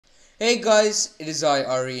Hey guys, it is I,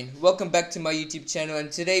 Areen. Welcome back to my YouTube channel,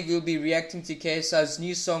 and today we'll be reacting to KSI's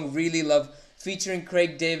new song Really Love featuring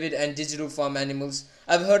Craig David and Digital Farm Animals.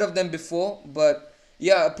 I've heard of them before, but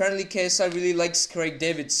yeah, apparently KSI really likes Craig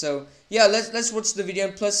David, so yeah, let's watch the video,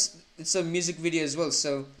 and plus it's a music video as well,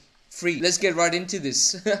 so free. Let's get right into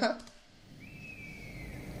this.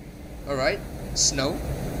 Alright, snow,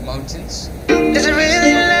 mountains. Is it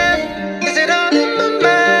really love? Is it all in my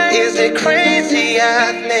mind? Is it crazy?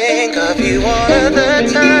 I think of you all of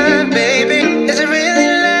the time, baby. Is it really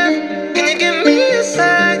love? Can you give me a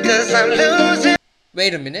sign? Cause I'm losing.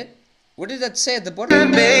 Wait a minute. What did that say at the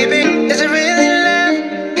bottom? Baby, is it really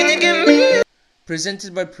love? Can you give me a...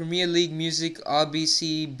 Presented by Premier League Music,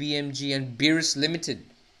 RBC, BMG and Beerus Limited.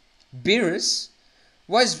 Beerus?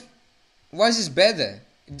 Why is his bear there?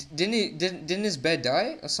 Didn't his bear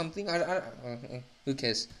die or something? Who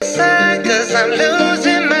cares? Cause I'm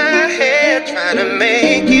losing my head trying to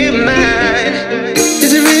make you mine.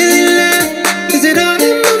 Is it really love? Is it all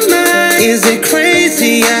in my mind? Is it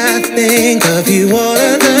crazy? I think of you all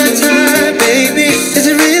of the time, baby. Is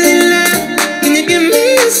it really love? Can you give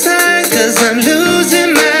me a sign? Cause I'm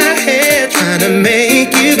losing my head trying to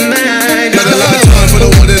make you mine. Got a lot of time for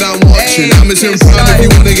the one that I'm watching. I'm missing prime if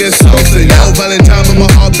you wanna get something. Yo, Valentine with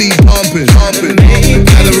my heartbeat pumping.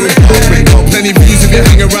 Gallery pumping. Got plenty views if you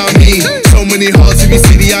hang around me. So many hearts if you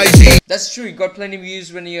see the IG. That's true, you got plenty of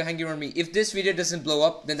views when you're hanging around me. If this video doesn't blow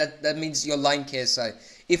up, then that means you're lying, KSI.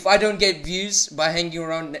 If I don't get views by hanging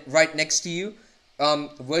around right next to you,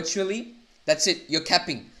 virtually, that's it, you're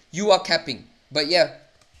capping. You are capping. But yeah.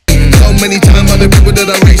 So many times by the people that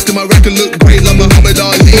I raced to my record look great like Muhammad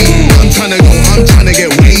Ali. I'm trying to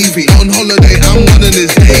get wavy. On holiday, I'm running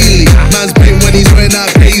this daily. Man's pain when he's wearing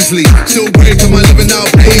that paisley. Still great cause my living now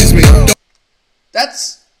pays me.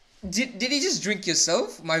 That's... Did he just drink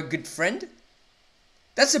yourself, my good friend?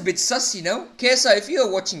 That's a bit sus, you know? KSI, if you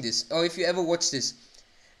are watching this, or if you ever watch this,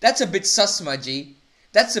 that's a bit sus, my G.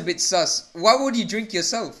 That's a bit sus. Why would you drink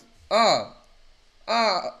yourself? You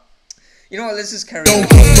know what, let's just carry on. Don't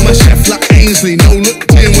come from a chef like Ainsley. No look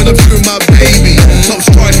in when I'm shooting my baby. Top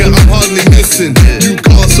striker, I'm hardly missing. You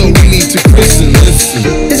can't, so we need to christen.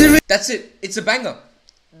 Listen. That's it. It's a banger.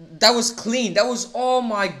 That was clean. That was, oh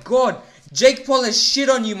my god. Jake Paul has shit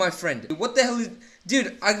on you, my friend. What the hell is...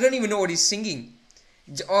 Dude, I don't even know what he's singing.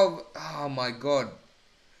 Oh my god.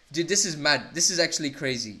 Dude, this is mad. This is actually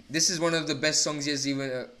crazy. This is one of the best songs he has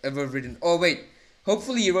even ever written. Oh wait.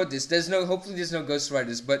 Hopefully he wrote this. Hopefully there's no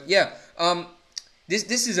ghostwriters. But yeah,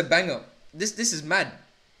 this is a banger. This is mad.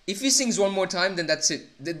 If he sings one more time, then that's it.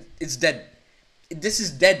 It's dead. This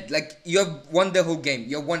is dead. Like, you have won the whole game.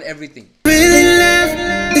 You have won everything. Really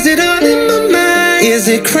love? Is it all in my mind? Is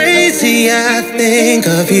it crazy? I think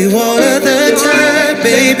of you all of the time,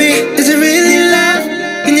 baby. Is it really love?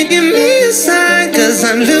 Can you give me a sign? Cause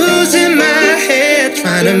I'm losing my head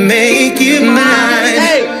trying to make you mine.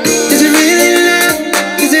 Hey! Is it really love?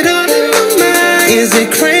 Is it all in my mind? Is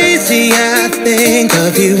it crazy? I think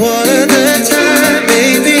of you all of the time,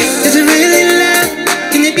 baby. Is it really love?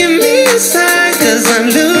 Can you give me a sign? Cause I'm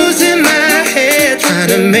losing my head trying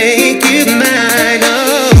to make you mine.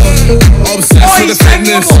 Obsessed with the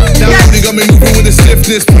fitness. That booty got me moving with the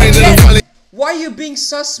stiffness. Praying that I'm finally... Why are you being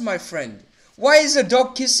sus, my friend? Why is a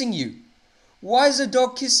dog kissing you? Why is a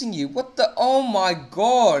dog kissing you? What the... Oh my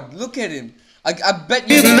god. Look at him. I bet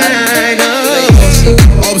you...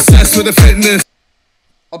 Obsessed with the fitness.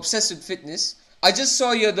 Obsessed with fitness. I just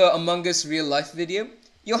saw your the Among Us real life video.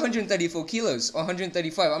 You're 134 kilos or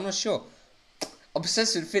 135. I'm not sure.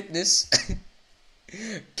 Obsessed with fitness.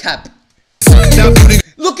 Cap.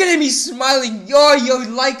 Look at him, he's smiling. Yo,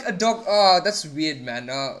 like a dog. Oh, that's weird, man.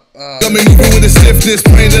 Got me moving with the stiffness,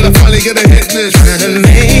 praying that I finally get a hitness.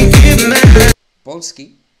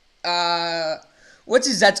 Bolski. What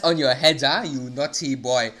is that on your head, huh? You naughty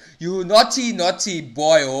boy. You naughty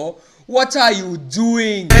boy, oh. What are you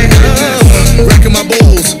doing? Wrecking my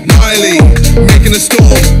balls, Miley. Making a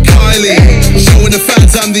storm, Kylie. Showing the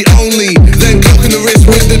fans I'm the only. Then clocking the wrist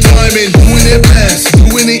with the timing. Doing it best,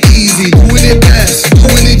 doing it easy. Doing it best,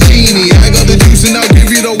 doing it genie. I got the juice and I'll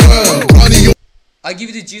give you the world. I give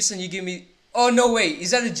you the juice and you give me... Oh, no, wait.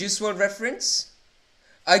 Is that a Juice WRLD reference?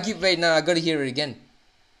 Wait, now I gotta hear it again.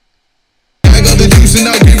 I got the juice and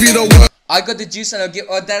I'll give you the world. I got the juice and I'll give...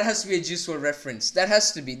 Oh, that has to be a Juice WRLD reference. That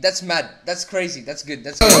has to be. That's mad. That's crazy. That's good.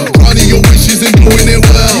 That's good. Running your wishes and doing it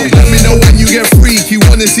well. Let me know when you get freak. You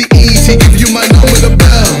wanna see easy, give you my number the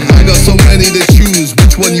bell. I got so many to choose.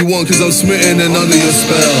 Which one you want? Cause I'm smitten and under your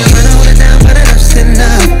spell. Trying to hold it down, but enough's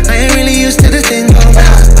enough. I ain't really used to this thing going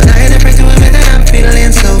down. But I ain't afraid to admit that I'm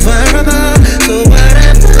feeling so vulnerable. So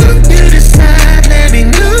whatever you decide, let me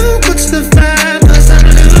know.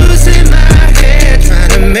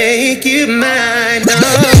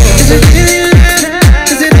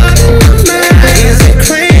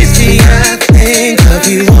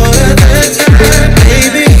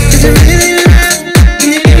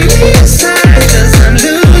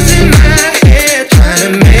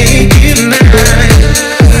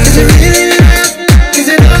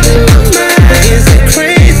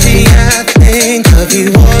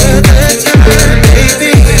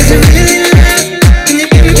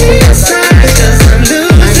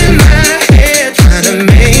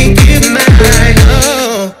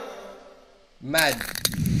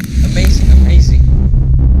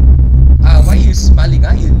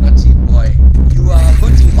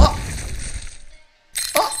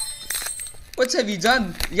 What have you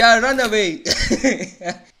done? Yeah, run away.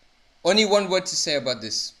 Only one word to say about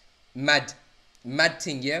this. Mad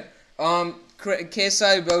thing, yeah.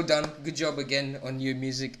 KSI, well done, good job again on your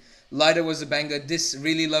music. Lighter was a banger. This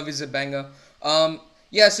Really Love is a banger.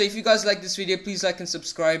 Yeah, so if you guys like this video, please like and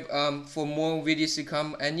subscribe for more videos to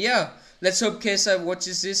come. And yeah, let's hope KSI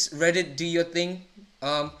watches this. Reddit, do your thing.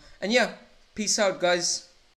 And yeah, peace out, guys.